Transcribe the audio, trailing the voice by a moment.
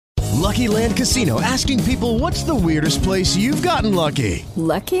Lucky Land Casino, asking people, what's the weirdest place you've gotten lucky?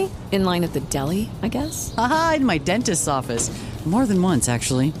 Lucky? In line at the deli, I guess? Aha, in my dentist's office. More than once,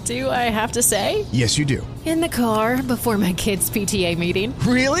 actually. Do I have to say? Yes, you do. In the car before my kids' PTA meeting.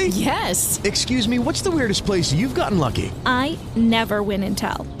 Really? Yes. Excuse me, what's the weirdest place you've gotten lucky? I never win and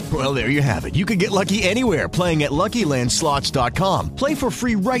tell. Well, there you have it. You can get lucky anywhere, playing at LuckyLandSlots.com. Play for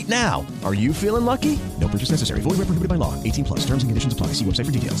free right now. Are you feeling lucky? No purchase necessary. Void where prohibited by law. 18 plus. Terms and conditions apply. See website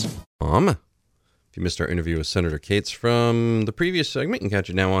for details. If you missed our interview with Senator Cates from the previous segment, you can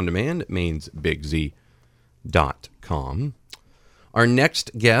catch it now on demand at mainsbigz.com. Our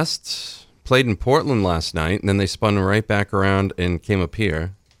next guests played in Portland last night, and then they spun right back around and came up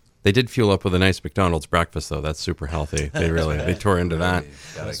here. They did fuel up with a nice McDonald's breakfast, though. That's super healthy. They tore into that.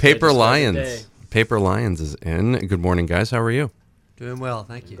 Paper Lions. Paper Lions is in. Good morning, guys. How are you? Doing well,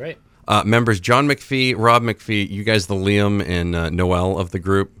 thank you. Great. Members John McPhee, Rob McPhee, you guys the Liam and Noel of the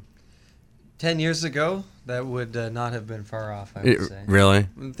group. 10 years ago, that would not have been far off, I would say. Really?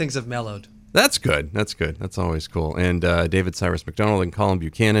 Things have mellowed. That's good. That's good. That's always cool. And David Cyrus McDonald and Colin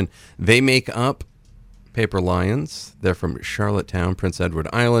Buchanan, they make up Paper Lions. They're from Charlottetown, Prince Edward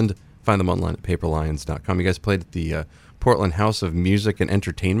Island. Find them online at paperlions.com. You guys played at the Portland House of Music and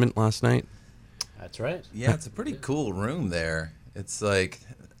Entertainment last night? That's right. Yeah, it's a pretty cool room there. It's like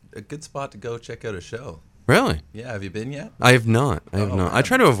a good spot to go check out a show. Really? Yeah, have you been yet? I have not. Man. I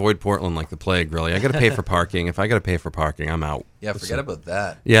try to avoid Portland like the plague, really. I got to pay for parking. If I got to pay for parking, I'm out. Yeah, forget about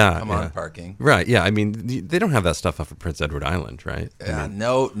that. Yeah. Come on, parking. Right, yeah. I mean, they don't have that stuff up at Prince Edward Island, right? Yeah,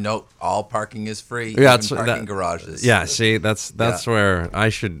 no, all parking is free. Yeah, even parking garages. Yeah, see, that's where I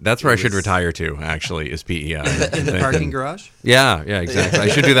should retire to, actually, is PEI. In the parking garage? Yeah, exactly. I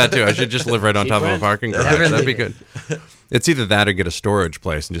should do that too. I should just live right on top of a parking garage. That'd be good. It's either that or get a storage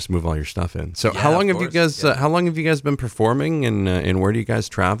place and just move all your stuff in. So, how long have you guys been performing, and where do you guys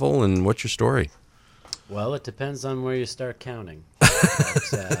travel, and what's your story? Well, it depends on where you start counting.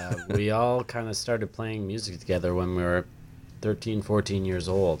 We all kind of started playing music together when we were 13, 14 years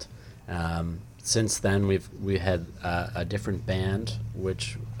old. Since then, we had a different band,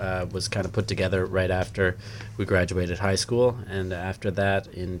 which was kind of put together right after we graduated high school. And after that,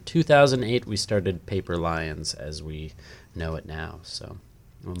 in 2008, we started Paper Lions as we know it now. So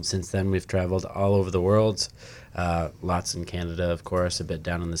since then, we've traveled all over the world, lots in Canada, of course, a bit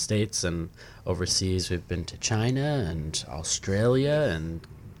down in the States, and overseas we've been to China and Australia and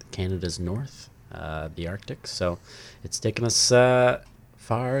Canada's north, the Arctic. So it's taken us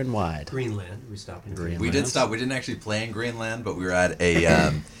far and wide. Greenland. We stopped in Greenland. We did stop. We didn't actually play in Greenland, but we were at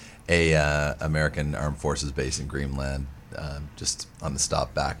a American Armed Forces base in Greenland, just on the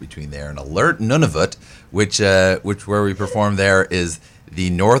stop back between there and Alert Nunavut, which where we performed there is the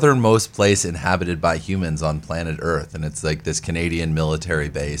northernmost place inhabited by humans on planet Earth, and it's like this Canadian military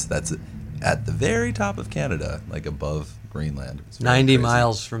base that's at the very top of Canada, like above Greenland. 90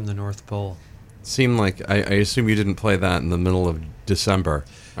 miles from the North Pole. Seemed like I assume you didn't play that in the middle of December.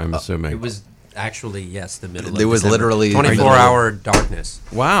 I'm assuming it was actually the middle. It was literally 24-hour darkness.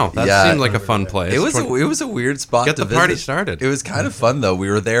 Wow, that seemed like a fun place. It was a weird spot get to the party visit. started. It was kind of fun though. We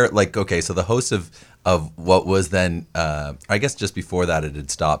were there so the host of what was then I guess just before that it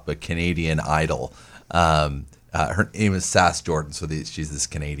had stopped, but Canadian Idol. Her name is Sass Jordan, so she's this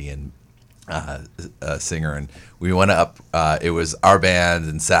Canadian singer, and we went up. It was our band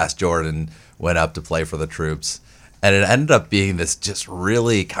and Sass Jordan went up to play for the troops. And it ended up being this just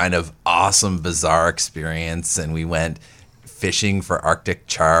really kind of awesome, bizarre experience. And we went fishing for Arctic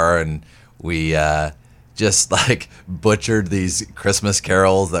char, and we just like butchered these Christmas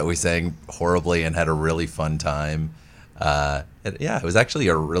carols that we sang horribly and had a really fun time. It was actually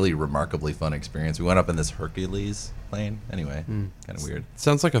a really remarkably fun experience. We went up in this Hercules plane. Anyway, kind of weird.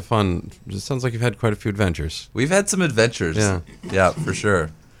 Sounds like sounds like you've had quite a few adventures. We've had some adventures. Yeah, for sure.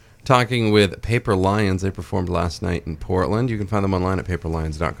 Talking with Paper Lions. They performed last night in Portland. You can find them online at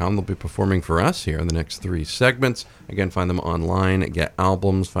paperlions.com. They'll be performing for us here in the next 3 segments. Again, find them online, get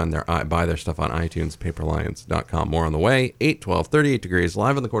albums, buy their stuff on iTunes, paperlions.com. More on the way. 8:12, 38 degrees,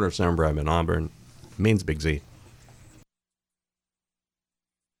 live in the corner of Sound Brab in Auburn. Maine's Big Z.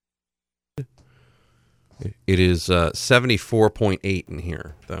 It is 74.8 in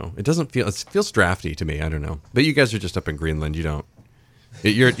here, though. It feels drafty to me. I don't know. But you guys are just up in Greenland. You don't.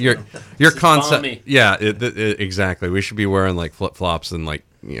 Your concept, balmy. yeah, exactly. We should be wearing like flip flops and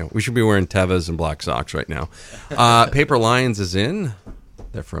we should be wearing Tevas and black socks right now. Paper Lions is in.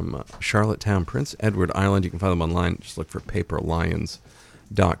 They're from Charlottetown, Prince Edward Island. You can find them online. Just look for Paper Lions.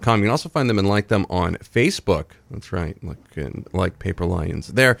 paperlions.com. You can also find them and like them on Facebook. That's right, like Paper Lions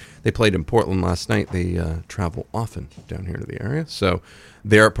there. They played in Portland last night. They travel often down here to the area, so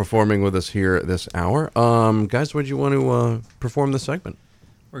they're performing with us here this hour. Guys, what do you want to perform this segment?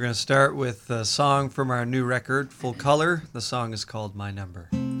 We're going to start with a song from our new record, Full Color. The song is called My Number.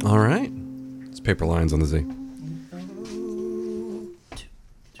 All right. It's Paper Lions on the Z.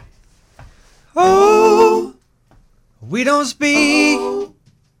 Oh, we don't speak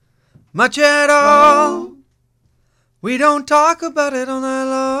much at all. We don't talk about it all night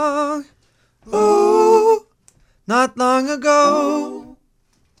long. Oh, not long ago,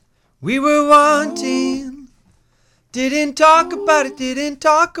 we were wanting. Didn't talk about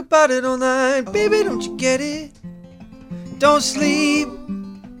it all night. Baby, don't you get it? Don't sleep.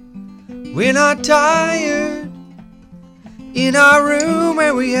 We're not tired. In our room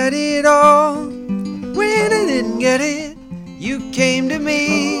where we had it all. When I didn't get it, you came to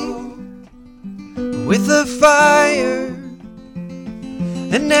me with a fire.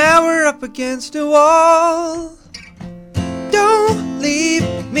 And now we're up against a wall. Don't leave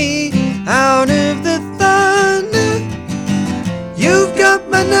me out of the thunder. You've got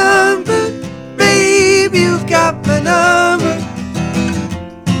my number, babe, you've got my number.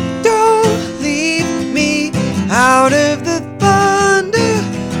 Don't leave me out of the thunder.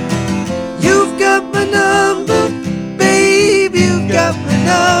 You've got my number, babe, you've got my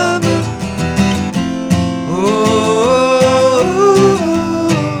number. Oh,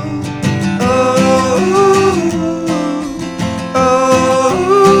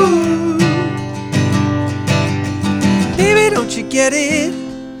 baby, don't you get it?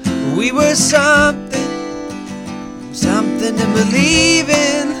 We were something to believe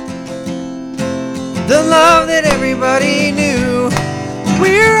in. The love that everybody knew.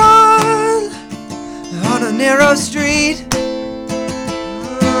 We're on a narrow street.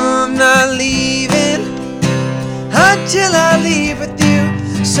 I'm not leaving until I leave with you.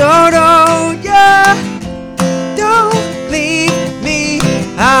 So don't leave me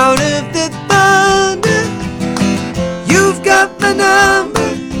out of the thunder. You've got my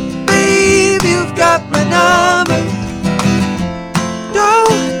number, babe, you've got my number.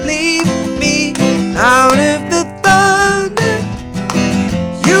 Don't leave me out of the thunder.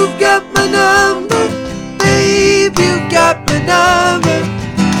 You've got my number, babe, you've got my number.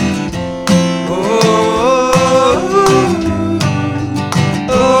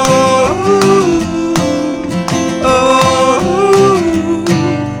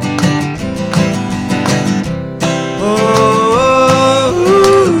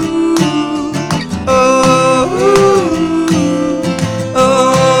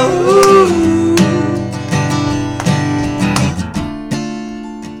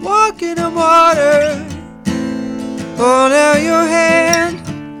 Walking on water, hold out your hand,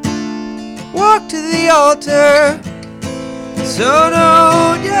 walk to the altar. So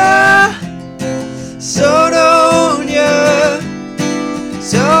don't ya, so don't ya,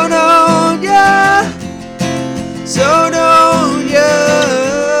 so don't ya, so don't ya.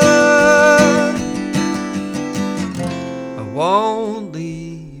 I won't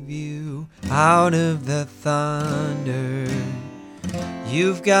leave you out of the thunder.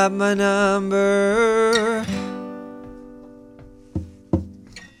 You've got my number.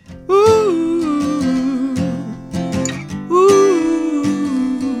 Ooh.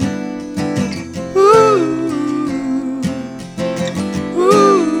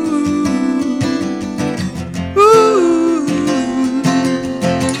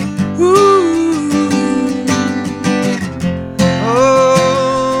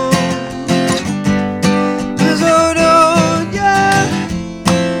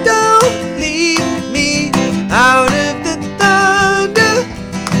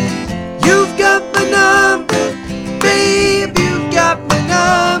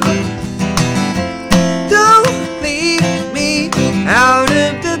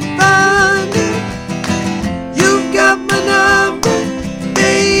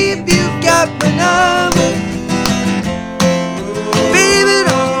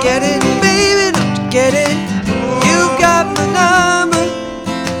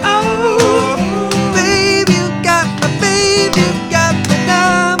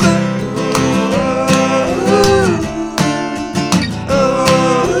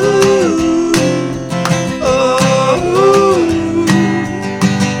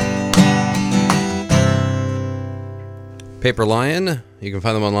 Paper Lion. You can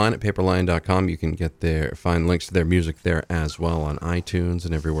find them online at paperlion.com. You can find links to their music there as well on iTunes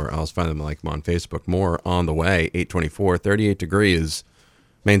and everywhere else. Find them like them on Facebook. More on the way. 824, 38 degrees.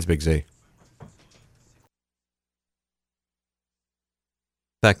 Maine's Big Z.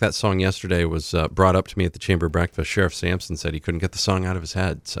 In fact, that song yesterday was brought up to me at the Chamber Breakfast. Sheriff Sampson said he couldn't get the song out of his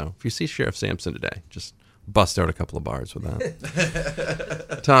head. So if you see Sheriff Sampson today, just bust out a couple of bars with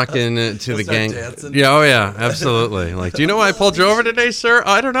that. Talking to the gang. Dancing. Yeah, oh yeah, absolutely. Like, do you know why I pulled you over today, sir?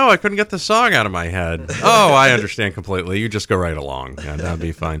 I don't know. I couldn't get the song out of my head. Oh, I understand completely. You just go right along. Yeah, that'd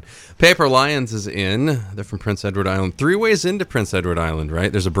be fine. Paper Lions is in. They're from Prince Edward Island. 3 ways into Prince Edward Island,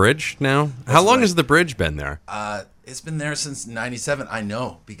 right? There's a bridge now. How long has the bridge been there? It's been there since 97. I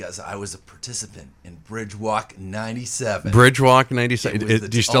know because I was a participant in Bridge Walk 97. Bridge Walk 97.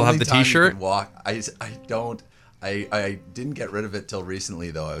 Do you still have the T-shirt? Walk. I don't. I didn't get rid of it till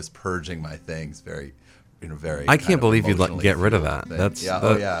recently though. I was purging my things very. I can't believe you'd get rid of that. Thing.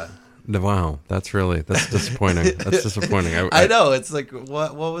 Yeah. Wow, that's disappointing. That's disappointing. I know. It's like,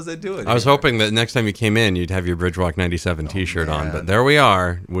 what was I doing? I was hoping that next time you came in, you'd have your Bridgewalk 97 T-shirt on, but there we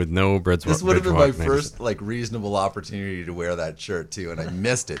are with no Bridgewalk. This would have been my 97. first reasonable opportunity to wear that shirt too, and I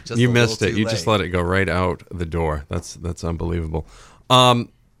missed it. You missed it. You just let it go right out the door. That's unbelievable. Now,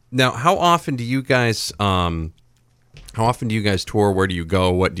 how often do you guys tour? Where do you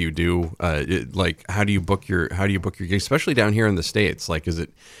go? What do you do? How do you book your gigs, especially down here in the States? Like,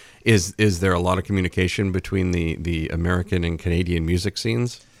 is there a lot of communication between the American and Canadian music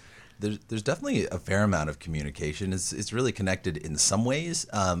scenes? There's definitely a fair amount of communication. It's really connected in some ways,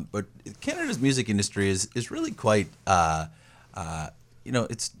 but Canada's music industry is really quite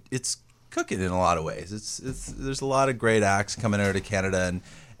it's cooking in a lot of ways. There's a lot of great acts coming out of Canada,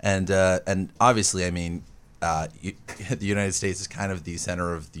 and obviously, I mean, the United States is kind of the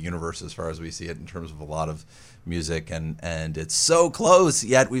center of the universe as far as we see it in terms of a lot of music, and it's so close,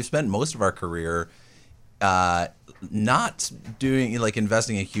 yet we've spent most of our career not doing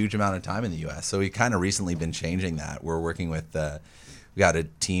investing a huge amount of time in the U.S. So we kind of recently been changing that. We're working with we got a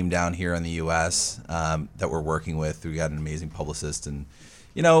team down here in the U.S. That we're working with. We got an amazing publicist, and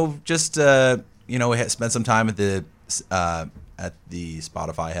we had spent some time at the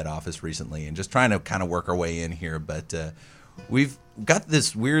Spotify head office recently, and just trying to kind of work our way in here. But we've got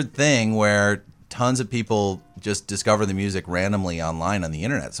this weird thing where tons of people just discover the music randomly online on the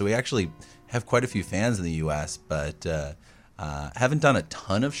internet. So we actually have quite a few fans in the U.S., but haven't done a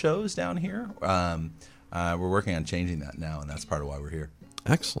ton of shows down here. We're working on changing that now, and that's part of why we're here.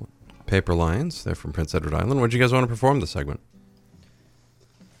 Excellent. Paper Lions, they're from Prince Edward Island. What do you guys want to perform this segment?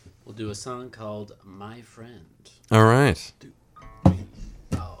 We'll do a song called My Friend. All right.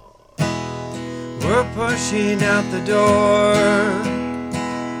 We're pushing out the door.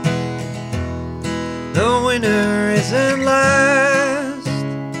 The winter isn't last.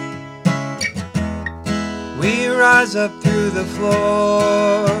 We rise up through the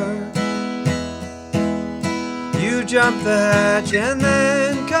floor. You jump the hatch and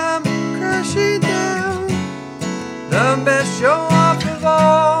then come crashing down. The best show off of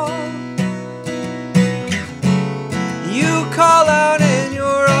all. You call out and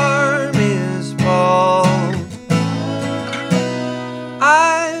your arm is bald.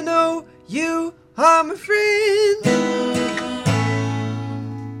 I know you are my friend,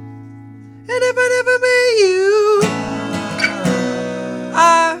 and if I never met you,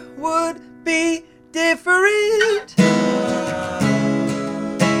 I would be different.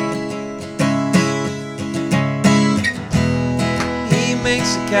 He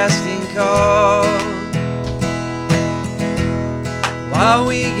makes a casting call while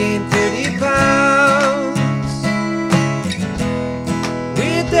we gain 30 pounds. We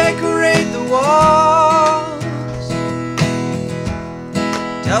decorate the walls,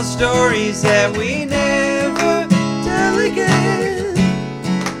 tell stories that we never tell again.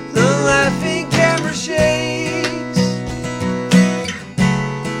 The laughing camera shakes.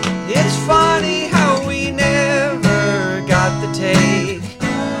 It's funny how we never got the take.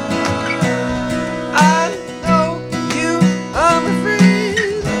 I know you are my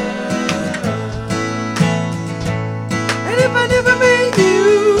friend, and if I never met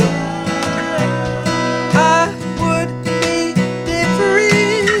you, I would be different.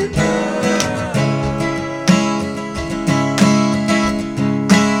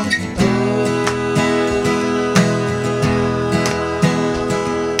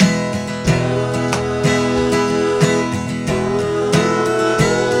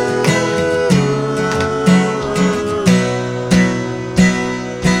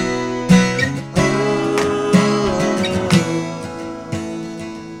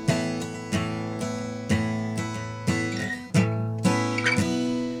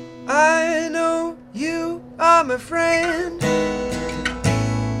 I know you are my friend,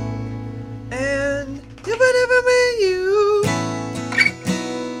 and if I never met you,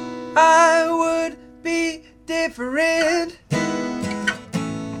 I would be different.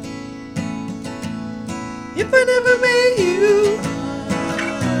 if I never met you.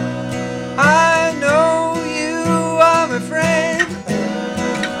 I know you are my friend.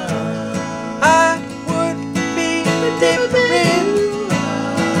 I would be different.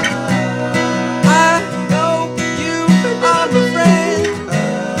 I know you are my friend.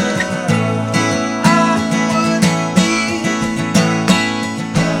 I would be.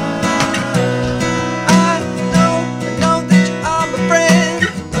 I know that you are my friend.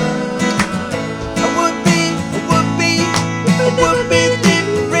 I would be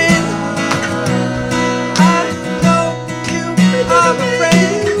different. I know you are my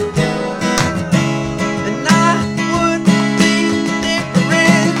friend. And I would be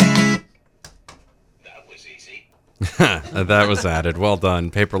different. That was added. Well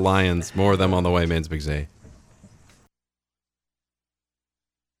done. Paper Lions. More of them on the way, Mains Big Z.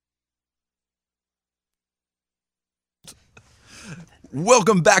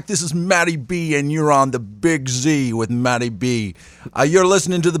 Welcome back. This is Matty B, and you're on the Big Z with Matty B. You're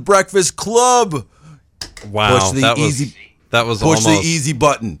listening to the Breakfast Club. Wow, Push the that was push almost the easy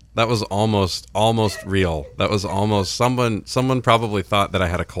button. That was almost real. That was almost someone probably thought that I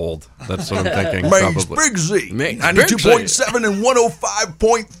had a cold. That's what I'm thinking. Mains Probably. Big Z, Mains 92.7 and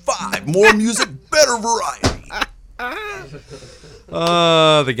 105.5. More music, better variety.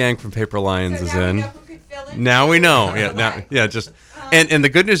 The gang from Paper Lions is in. Now we know. And the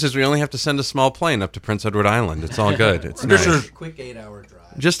good news is we only have to send a small plane up to Prince Edward Island. It's all good. It's nice. Quick 8-hour drive.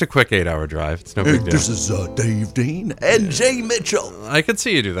 Just a quick 8-hour drive. It's no big deal. This is Dave Dean and Jay Mitchell. I could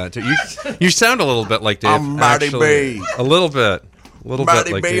see you do that too. You sound a little bit like Dave. I'm Matty actually. B. A little bit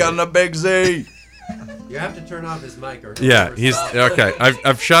Matty like B Dave. on the Big Z. You have to turn off his mic or Yeah, he's okay.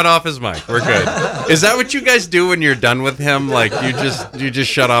 I've shut off his mic. We're good. Is that what you guys do when you're done with him? Like you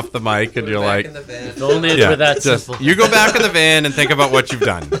just shut off the mic and you're like, If only it were that simple. you go back in the van and think about what you've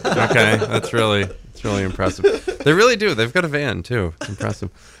done. Okay, it's really impressive. They really do. They've got a van too. It's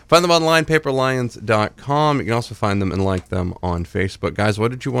impressive. Find them online, paperlions.com. You can also find them and like them on Facebook. Guys,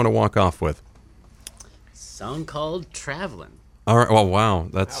 what did you want to walk off with? Song called Traveling. All right. Well, wow.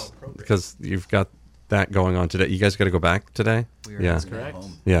 That's because you've got that going on today. You guys got to go back today? That's correct.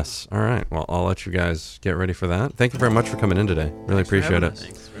 Yes. All right. Well, I'll let you guys get ready for that. Thank you very much for coming in today. Really appreciate it.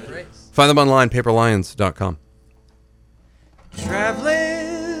 Thanks for it. Find them online, paperlions.com.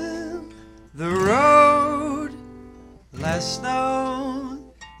 Traveling the road less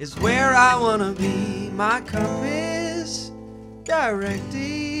known is where I wanna be. My compass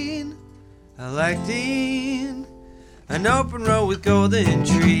directing, electing an open road with golden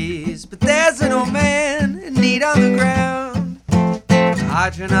trees. But there's an old man in need on the ground. I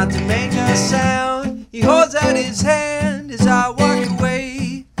try not to make a sound. He holds out his hand as I walk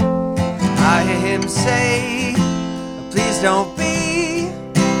away. I hear him say, please don't be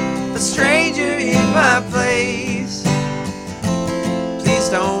a stranger in my place. Please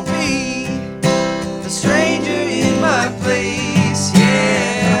don't be a stranger in my place,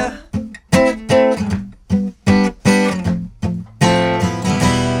 yeah.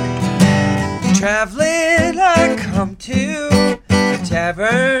 Traveling, I come to a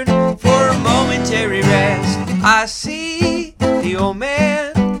tavern for a momentary rest. I see the old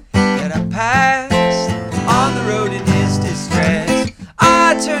man that I passed on the road in his distress.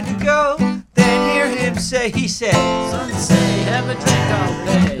 I turn to go, then hear him say, he said, Some say have a drink all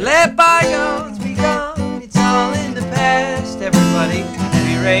day. let bygones be gone, it's all in the past. Everybody,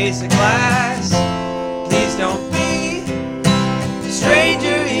 we raise a glass. Please don't be a stranger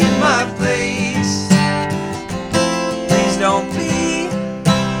in my place. Please don't be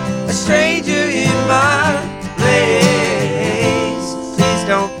a stranger in my place. Please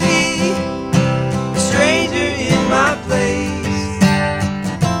don't be a stranger in my place.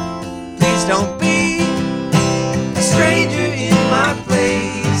 Please don't be a stranger in my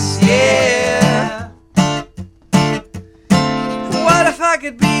place, yeah. What if I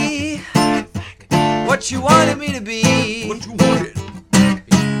could be what you wanted me to be? What you wanted?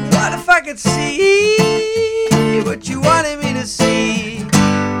 What if I could see what you wanted me to see?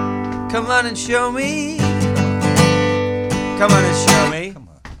 Come on and show me. Come on and show me. Come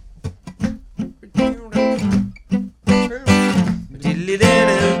on.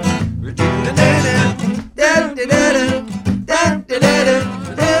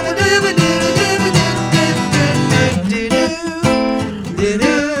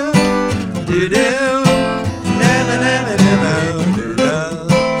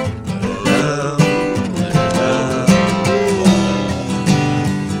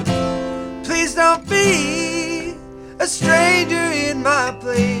 Please don't be a stranger in my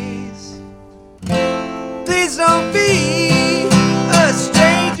place. Please don't be a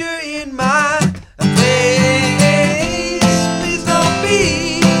stranger in my place.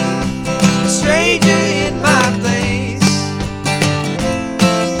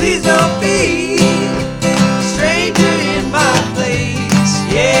 Please don't be a stranger in my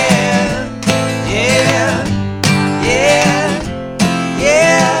place. Yeah, yeah, yeah,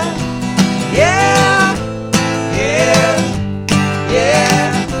 yeah, yeah, yeah,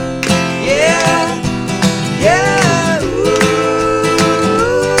 yeah, yeah, yeah.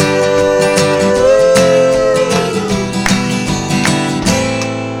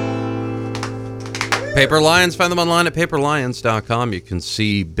 Paper Lions, find them online at paperlions.com. You can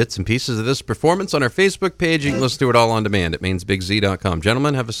see bits and pieces of this performance on our Facebook page. You can listen to it all on demand at mainsbigz.com.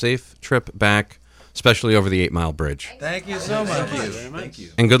 Gentlemen, have a safe trip back, especially over the 8 Mile Bridge. Thank you so much. Thank you.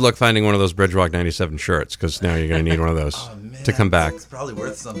 And good luck finding one of those Bridgewalk 97 shirts, because now you're going to need one of those to come back. It's probably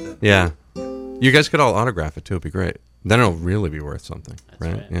worth something. Yeah. You guys could all autograph it, too. It'd be great. Then it'll really be worth something,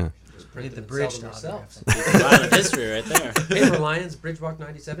 right? Yeah. Get the bridge to themselves. Wow, history right there. Paper Lions Bridgewalk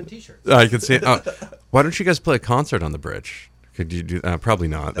 97 t-shirts. I can see it. Why don't you guys play a concert on the bridge? Could you do probably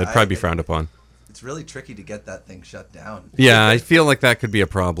not. That'd probably be frowned upon. It's really tricky to get that thing shut down. Yeah, I feel like that could be a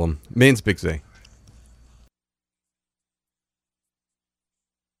problem. Maine's Big Z.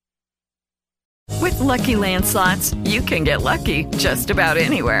 With Lucky Land Slots, you can get lucky just about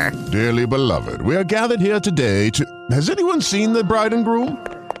anywhere. Dearly beloved, we are gathered here today to... Has anyone seen the bride and groom?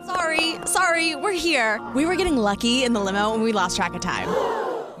 Sorry, we're here. We were getting lucky in the limo and we lost track of time.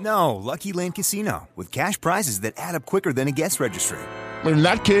 No, Lucky Land Casino, with cash prizes that add up quicker than a guest registry. In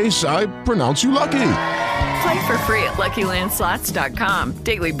that case, I pronounce you lucky. Play for free at LuckyLandSlots.com.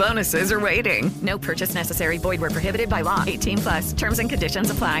 Daily bonuses are waiting. No purchase necessary. Void where prohibited by law. 18+. Terms and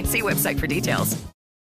conditions apply. See website for details.